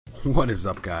What is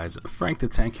up, guys? Frank the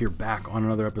Tank here, back on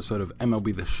another episode of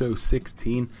MLB The Show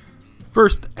 16.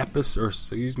 First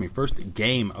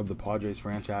game of the Padres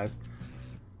franchise.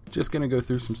 Just going to go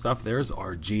through some stuff. There's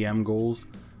our GM goals.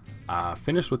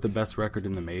 Finished with the best record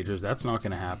in the majors. That's not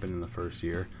going to happen in the first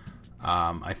year.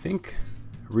 I think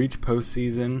reach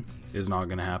postseason is not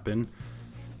going to happen.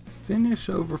 Finish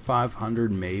over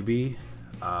 500 maybe.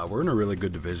 We're in a really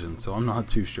good division, so I'm not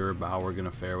too sure about how we're going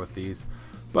to fare with these.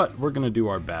 But we're going to do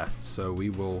our best. So we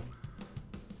will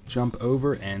jump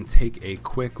over and take a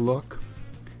quick look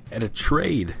at a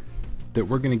trade that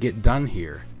we're going to get done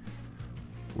here.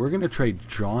 We're going to trade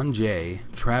John Jay,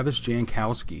 Travis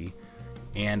Jankowski,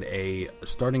 and a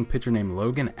starting pitcher named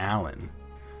Logan Allen.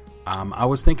 I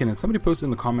was thinking, and somebody posted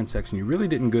in the comment section, you really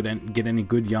didn't get any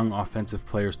good young offensive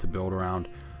players to build around.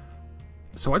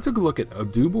 So I took a look at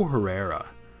Odubel Herrera.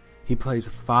 He plays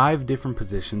 5 different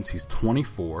positions. He's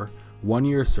 24, 1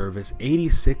 year of service,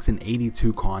 86 and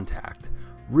 82 contact.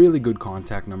 Really good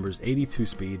contact numbers, 82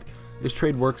 speed. This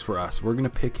trade works for us. We're going to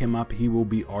pick him up. He will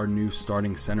be our new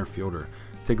starting center fielder.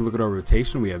 Take a look at our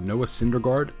rotation. We have Noah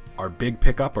Syndergaard, our big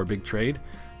pickup, our big trade.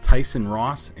 Tyson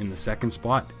Ross in the second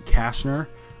spot. Cashner,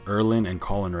 Erlin, and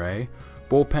Colin Ray.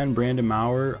 Bullpen, Brandon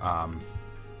Maurer,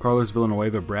 Carlos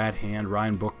Villanueva, Brad Hand,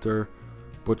 Ryan Butcher,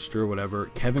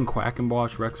 Kevin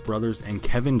Quackenboss, Rex Brothers, and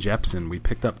Kevin Jepsen. We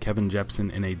picked up Kevin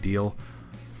Jepsen in a deal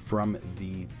from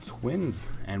the Twins,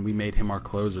 and we made him our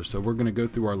closer. So we're going to go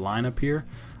through our lineup here,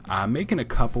 making a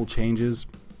couple changes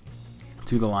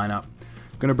to the lineup.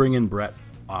 Going to bring in Brett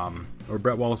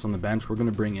Wallace on the bench. We're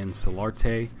going to bring in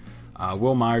Solarte.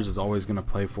 Will Myers is always going to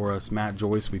play for us. Matt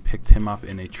Joyce, we picked him up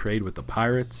in a trade with the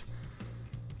Pirates.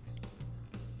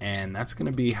 And that's going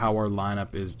to be how our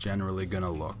lineup is generally going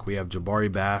to look. We have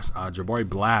Jabari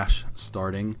Blash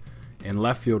starting in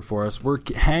left field for us. We're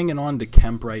hanging on to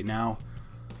Kemp right now,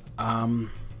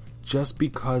 just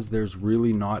because there's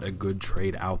really not a good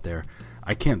trade out there.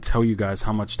 I can't tell you guys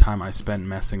how much time I spent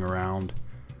messing around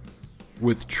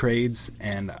with trades,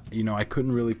 and I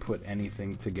couldn't really put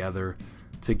anything together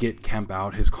to get Kemp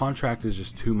out. His contract is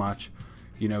just too much.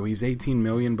 He's $18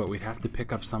 million, but we'd have to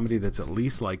pick up somebody that's at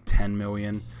least like $10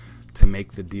 million to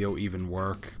make the deal even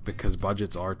work, because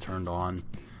budgets are turned on.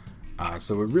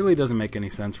 So it really doesn't make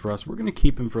any sense for us. We're going to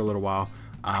keep him for a little while.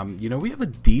 We have a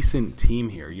decent team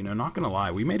here. Not going to lie.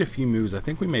 We made a few moves. I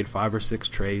think we made 5 or 6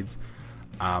 trades.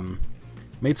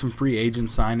 Made some free agent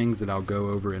signings that I'll go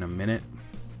over in a minute.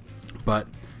 But,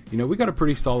 we got a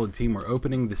pretty solid team. We're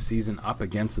opening the season up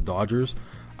against the Dodgers.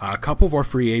 A couple of our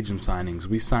free agent signings.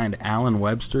 We signed Alan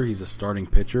Webster. He's a starting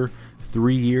pitcher.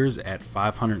 3 years at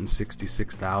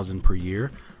 $566,000 per year.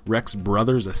 Rex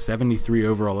Brothers, a 73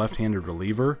 overall left-handed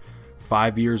reliever.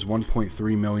 5 years,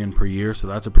 $1.3 million per year. So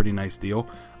that's a pretty nice deal.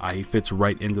 He fits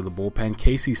right into the bullpen.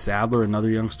 Casey Sadler, another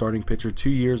young starting pitcher.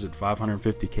 2 years at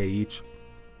 $550K each.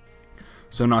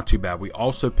 So not too bad. We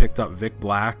also picked up Vic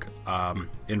Black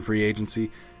in free agency.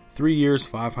 3 years,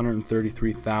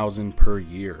 $533,000 per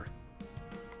year.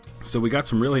 So we got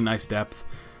some really nice depth.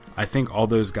 I think all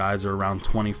those guys are around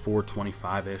 24,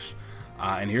 25-ish.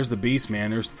 And here's the beast, man.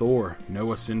 There's Thor.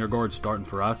 Noah Syndergaard starting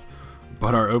for us.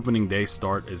 But our opening day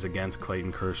start is against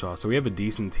Clayton Kershaw. So we have a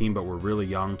decent team, but we're really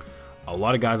young. A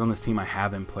lot of guys on this team I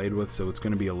haven't played with, so it's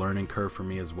going to be a learning curve for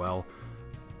me as well.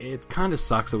 It kind of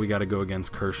sucks that we got to go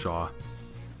against Kershaw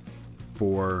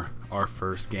for our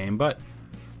first game. But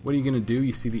what are you going to do?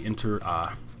 You see the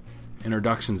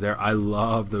introductions there. I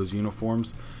love those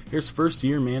uniforms. Here's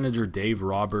first-year manager Dave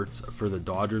Roberts for the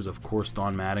Dodgers. Of course,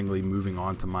 Don Mattingly moving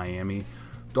on to Miami.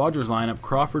 Dodgers lineup: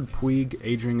 Crawford, Puig,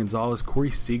 Adrian Gonzalez,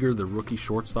 Corey Seager, the rookie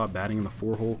shortstop batting in the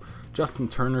 4-hole, Justin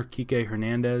Turner, Kike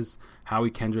Hernandez, Howie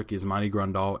Kendrick, Yasmani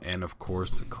Grandal, and of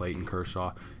course Clayton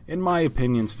Kershaw. In my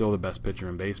opinion, still the best pitcher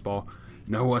in baseball.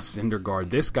 Noah Syndergaard.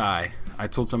 This guy, I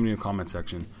told somebody in the comment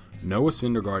section, Noah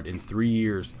Syndergaard in 3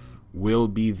 years will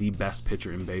be the best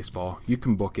pitcher in baseball. You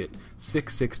can book it.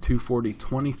 6'6", 240,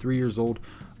 23 years old.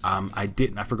 I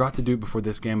forgot to do it before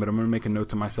this game, but I'm going to make a note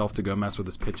to myself to go mess with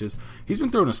his pitches. He's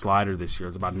been throwing a slider this year.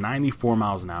 It's about 94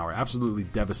 miles an hour. Absolutely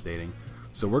devastating.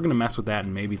 So we're going to mess with that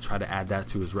and maybe try to add that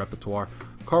to his repertoire.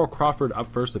 Carl Crawford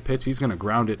up first to pitch. He's going to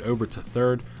ground it over to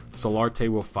third. Solarte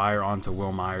will fire onto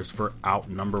Will Myers for out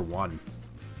number 1.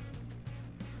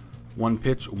 1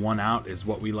 pitch, 1 out is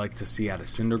what we like to see out of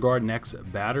Syndergaard. Next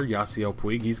batter, Yasiel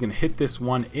Puig. He's going to hit this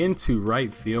one into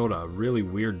right field. A really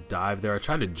weird dive there. I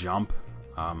tried to jump.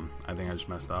 I think I just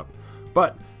messed up.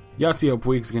 But Yasiel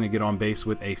Puig's going to get on base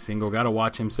with a single. Got to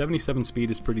watch him. 77 speed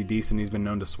is pretty decent. He's been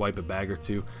known to swipe a bag or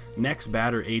two. Next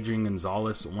batter, Adrian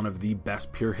Gonzalez, one of the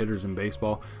best pure hitters in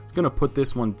baseball. He's going to put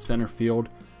this one center field.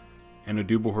 And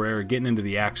Odubel Herrera getting into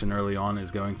the action early on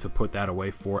is going to put that away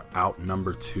for out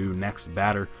number 2. Next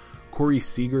batter, Corey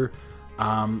Seager.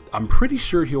 I'm pretty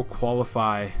sure he'll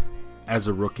qualify as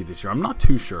a rookie this year. I'm not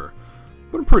too sure,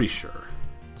 but I'm pretty sure.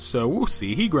 So we'll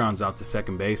see. He grounds out to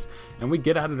second base, and we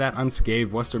get out of that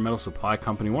unscathed. Western Metal Supply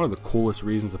Company, one of the coolest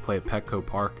reasons to play at Petco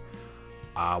Park.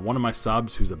 One of my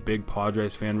subs, who's a big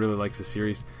Padres fan, really likes the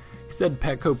series. He said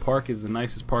Petco Park is the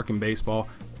nicest park in baseball.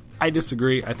 I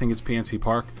disagree. I think it's PNC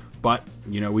Park. But,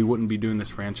 we wouldn't be doing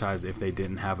this franchise if they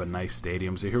didn't have a nice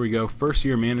stadium. So here we go.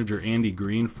 First-year manager Andy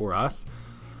Green for us.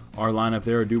 Our lineup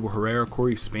there, Odubel Herrera,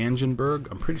 Corey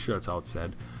Spangenberg. I'm pretty sure that's how it's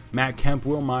said. Matt Kemp,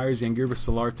 Will Myers, Yangervis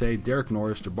Solarte, Derek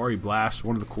Norris, Jabari Blash,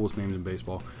 one of the coolest names in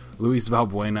baseball, Luis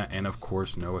Valbuena, and, of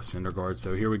course, Noah Syndergaard.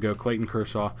 So here we go. Clayton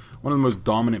Kershaw, one of the most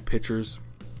dominant pitchers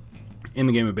in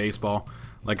the game of baseball.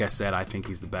 Like I said, I think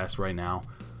he's the best right now.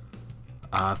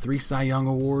 3 Cy Young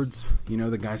Awards.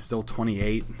 The guy's still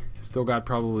 28. Still got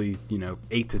probably,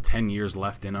 8 to 10 years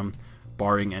left in him,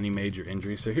 barring any major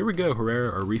injury. So here we go.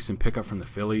 Herrera, a recent pickup from the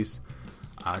Phillies.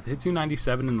 Hit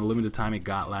 297 in the limited time he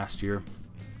got last year.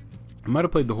 He might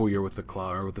have played the whole year with the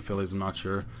club or with the Phillies, I'm not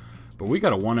sure. But we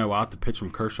got a 1-0 out to pitch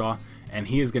from Kershaw, and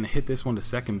he is going to hit this one to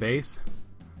second base.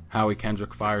 Howie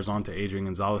Kendrick fires on to Adrian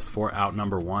Gonzalez for out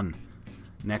number 1.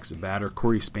 Next batter,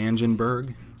 Corey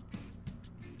Spangenberg.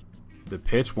 The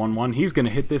pitch, 1-1. He's going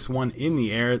to hit this one in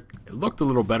the air. It looked a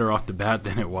little better off the bat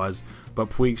than it was, but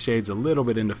Puig shades a little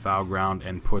bit into foul ground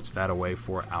and puts that away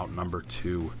for out number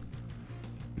 2.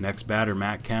 Next batter,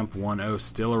 Matt Kemp, 1-0,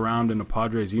 still around in the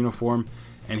Padres uniform,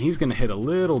 and he's going to hit a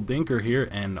little dinker here,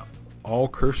 and all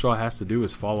Kershaw has to do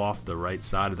is fall off the right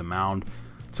side of the mound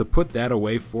to put that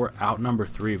away for out number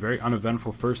 3. Very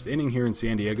uneventful first inning here in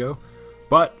San Diego,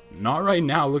 but not right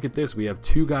now. Look at this. We have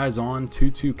 2 guys on,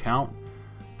 2-2 count.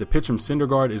 The pitch from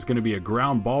Syndergaard is going to be a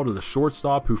ground ball to the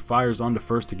shortstop, who fires on to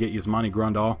first to get Yasmani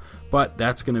Grandal, but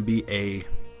that's going to be a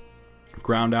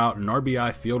ground out, an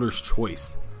RBI fielder's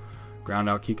choice. Ground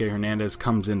out, Kike Hernandez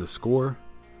comes in to score.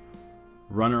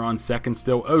 Runner on second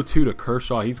still, 0-2 to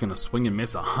Kershaw. He's going to swing and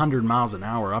miss 100 miles an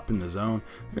hour up in the zone.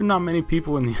 There are not many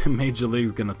people in the major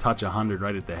leagues going to touch 100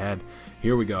 right at the head.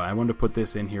 Here we go. I wanted to put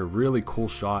this in here. Really cool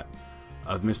shot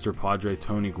of Mr. Padre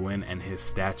Tony Gwynn and his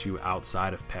statue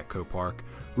outside of Petco Park.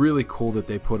 Really cool that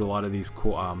they put a lot of these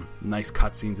cool, nice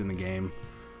cutscenes in the game.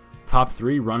 Top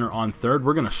 3, runner on third.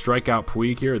 We're going to strike out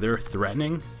Puig here. They're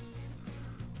threatening.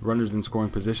 Runners in scoring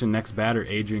position. Next batter,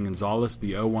 Adrian Gonzalez,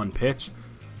 the 0-1 pitch.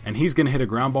 And he's going to hit a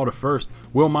ground ball to first.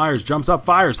 Will Myers jumps up,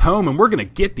 fires home, and we're going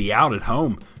to get the out at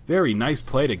home. Very nice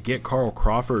play to get Carl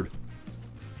Crawford.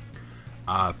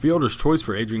 Fielder's choice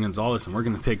for Adrian Gonzalez, and we're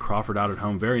going to take Crawford out at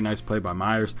home. Very nice play by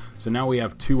Myers. So now we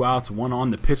have 2 outs, 1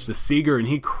 on. The pitch to Seager, and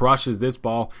he crushes this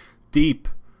ball deep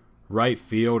right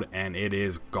field, and it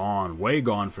is gone. Way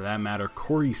gone for that matter.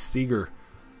 Corey Seager,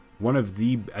 I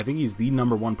think he's the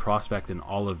number 1 prospect in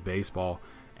all of baseball,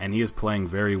 and he is playing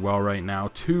very well right now.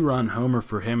 2-run homer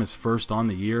for him, his first on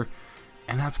the year,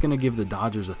 and that's going to give the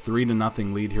Dodgers a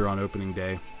 3-0 lead here on opening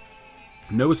day.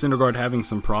 Noah Syndergaard having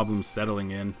some problems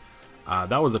settling in.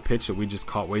 That was a pitch that we just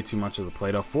caught way too much of the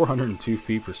plate off. 402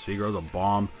 feet for Seager. It was a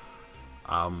bomb.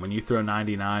 When you throw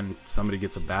 99, somebody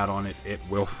gets a bat on it, it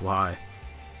will fly.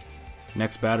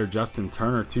 Next batter, Justin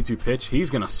Turner, 2-2 pitch. He's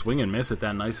going to swing and miss at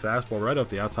that nice fastball right off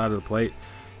the outside of the plate.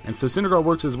 And so Syndergaard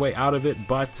works his way out of it,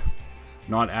 but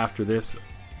not after this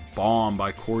bomb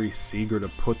by Corey Seager to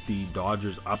put the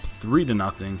Dodgers up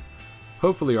 3-0.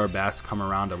 Hopefully our bats come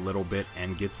around a little bit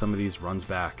and get some of these runs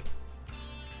back.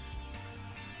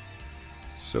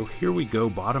 So here we go,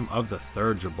 bottom of the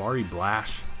third, Jabari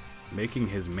Blash making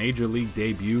his major league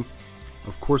debut,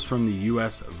 of course from the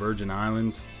U.S. Virgin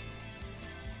Islands.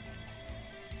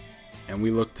 And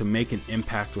we look to make an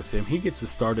impact with him. He gets to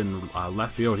start in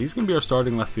left field. He's going to be our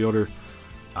starting left fielder.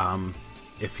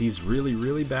 If he's really,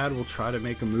 really bad, we'll try to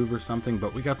make a move or something.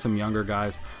 But we got some younger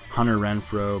guys, Hunter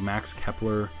Renfroe, Max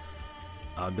Kepler,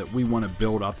 that we want to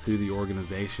build up through the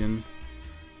organization.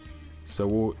 So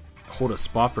we'll hold a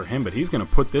spot for him, but he's going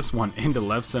to put this one into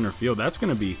left center field. That's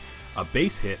going to be a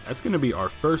base hit. That's going to be our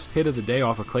first hit of the day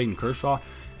off of Clayton Kershaw,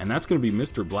 and that's going to be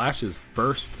Mr. Blash's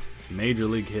first major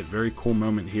league hit. Very cool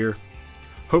moment here.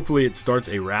 Hopefully it starts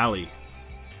a rally,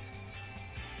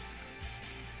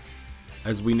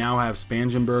 as we now have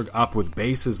Spangenberg up with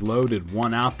bases loaded,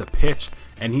 1 out, the pitch,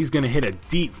 and he's going to hit a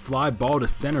deep fly ball to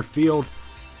center field.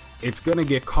 It's going to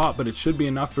get caught, but it should be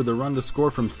enough for the run to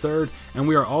score from third, and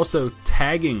we are also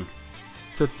tagging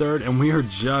to third, and we are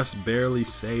just barely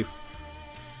safe.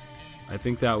 I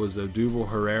think that was Odubel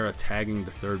Herrera tagging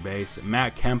to third base.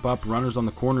 Matt Kemp up, runners on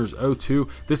the corners, 0-2.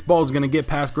 This ball is going to get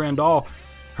past Grandal,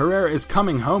 Herrera is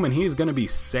coming home, and he is going to be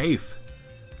safe.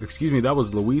 Excuse me, that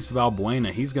was Luis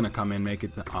Valbuena. He's going to come in, make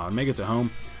it to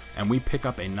home, and we pick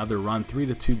up another run.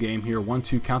 3-2 game here.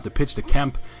 1-2 count. The pitch to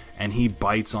Kemp, and he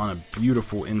bites on a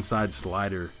beautiful inside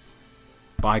slider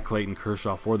by Clayton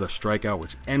Kershaw for the strikeout,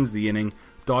 which ends the inning.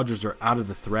 Dodgers are out of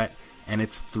the threat, and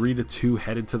it's 3-2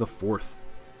 headed to the fourth.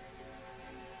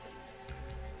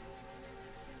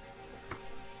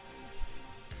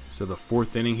 So the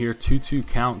fourth inning here, 2-2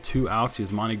 count, 2 outs.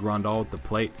 Yasmani Grandal at the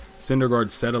plate. Syndergaard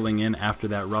settling in after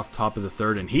that rough top of the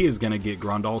third, and he is going to get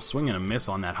Grandal swinging a miss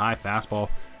on that high fastball.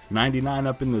 99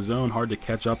 up in the zone, hard to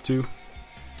catch up to.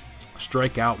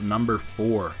 Strikeout number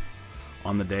 4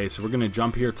 on the day. So we're going to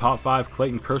jump here. Top 5,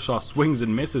 Clayton Kershaw swings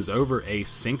and misses over a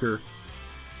sinker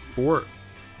for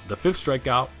the 5th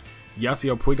strikeout.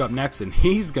 Yasiel Puig up next, and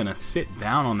he's going to sit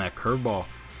down on that curveball.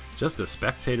 Just a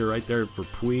spectator right there for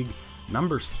Puig.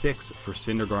 Number 6 for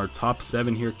Syndergaard. Top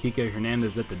 7 here. Kike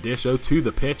Hernandez at the dish. 0-2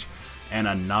 the pitch. And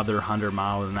another 100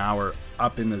 miles an hour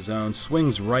up in the zone.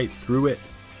 Swings right through it.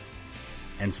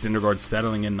 And Syndergaard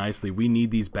settling in nicely. We need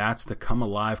these bats to come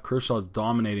alive. Kershaw's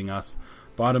dominating us.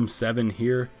 Bottom 7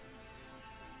 here.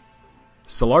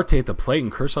 Solarte at the plate,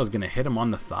 and Kershaw's going to hit him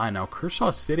on the thigh. Now,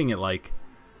 Kershaw's sitting at like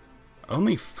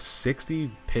only 60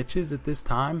 pitches at this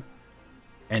time.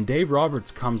 And Dave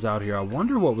Roberts comes out here. I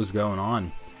wonder what was going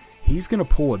on. He's going to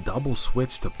pull a double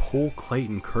switch to pull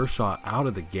Clayton Kershaw out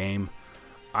of the game.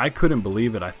 I couldn't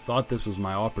believe it. I thought this was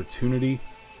my opportunity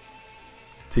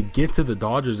to get to the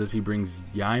Dodgers as he brings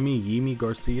Yimi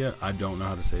Garcia. I don't know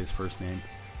how to say his first name.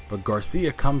 But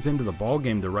Garcia comes into the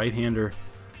ballgame, the right-hander,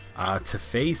 to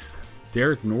face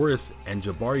Derek Norris and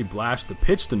Jabari Blash. The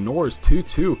pitch to Norris,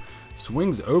 2-2,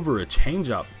 swings over a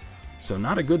changeup. So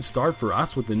not a good start for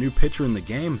us with the new pitcher in the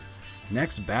game.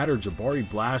 Next batter, Jabari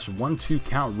Blash, 1-2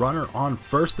 count, runner on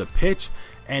first. The pitch,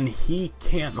 and he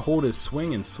can't hold his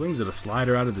swing and swings at a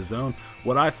slider out of the zone.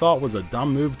 What I thought was a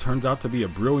dumb move turns out to be a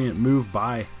brilliant move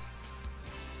by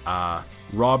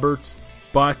Roberts.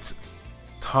 But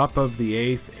top of the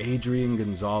 8th, Adrian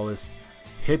Gonzalez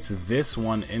hits this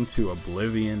one into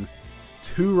oblivion.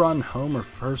 2-run homer,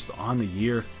 first on the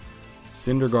year.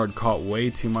 Syndergaard caught way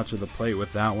too much of the plate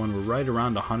with that one. We're right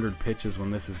around 100 pitches when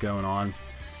this is going on,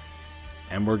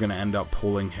 and we're going to end up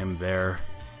pulling him there.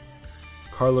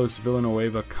 Carlos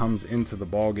Villanueva comes into the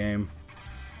ball game.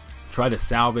 Try to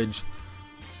salvage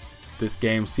this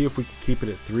game. See if we can keep it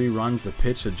at 3 runs. The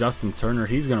pitch to Justin Turner.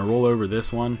 He's going to roll over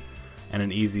this one, and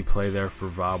an easy play there for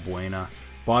Valbuena.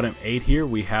 Bottom 8 here,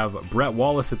 we have Brett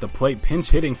Wallace at the plate, pinch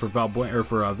hitting for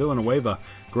Villanueva.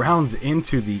 Grounds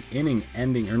into the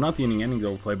inning-ending, or not the inning-ending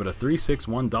double play, but a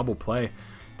 3-6-1 double play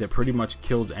that pretty much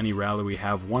kills any rally. We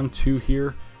have 1-2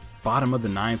 here. Bottom of the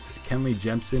 9th, Kenley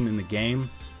Jensen in the game.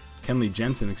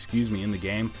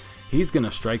 He's going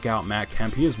to strike out Matt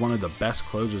Kemp. He is one of the best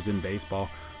closers in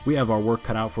baseball. We have our work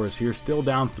cut out for us here. Still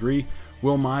down 3.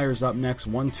 Will Myers up next.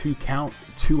 1-2 count,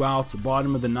 2 outs.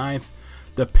 Bottom of the 9th.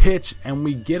 The pitch, and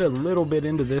we get a little bit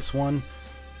into this one,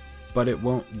 but it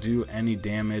won't do any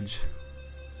damage.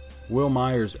 Will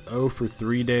Myers 0 for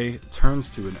 3 day turns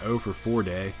to an 0 for 4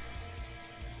 day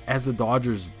as the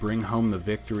Dodgers bring home the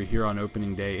victory here on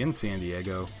opening day in San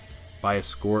Diego by a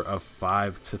score of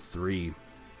 5-3.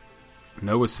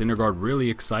 Noah Syndergaard, really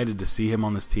excited to see him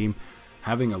on this team,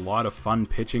 having a lot of fun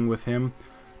pitching with him,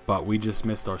 but we just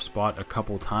missed our spot a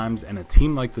couple times, and a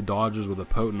team like the Dodgers with a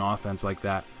potent offense like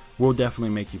that will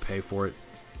definitely make you pay for it.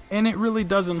 And it really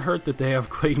doesn't hurt that they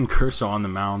have Clayton Kershaw on the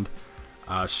mound,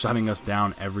 shutting us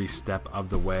down every step of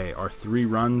the way. Our 3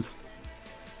 runs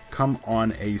come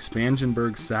on a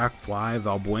Spangenberg sac fly,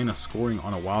 Valbuena scoring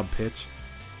on a wild pitch,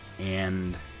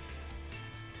 and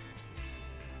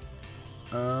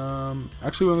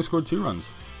actually we only scored 2 runs.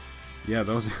 Yeah,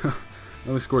 those we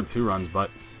only scored 2 runs,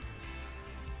 but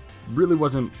really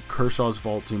wasn't Kershaw's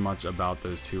fault too much about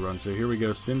those 2 runs. So here we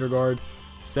go, Syndergaard,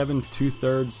 7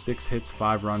 2/3, 6 hits,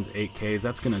 5 runs, 8 Ks.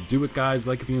 That's going to do it, guys.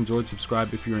 Like if you enjoyed,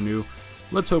 subscribe if you're new.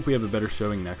 Let's hope we have a better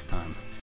showing next time.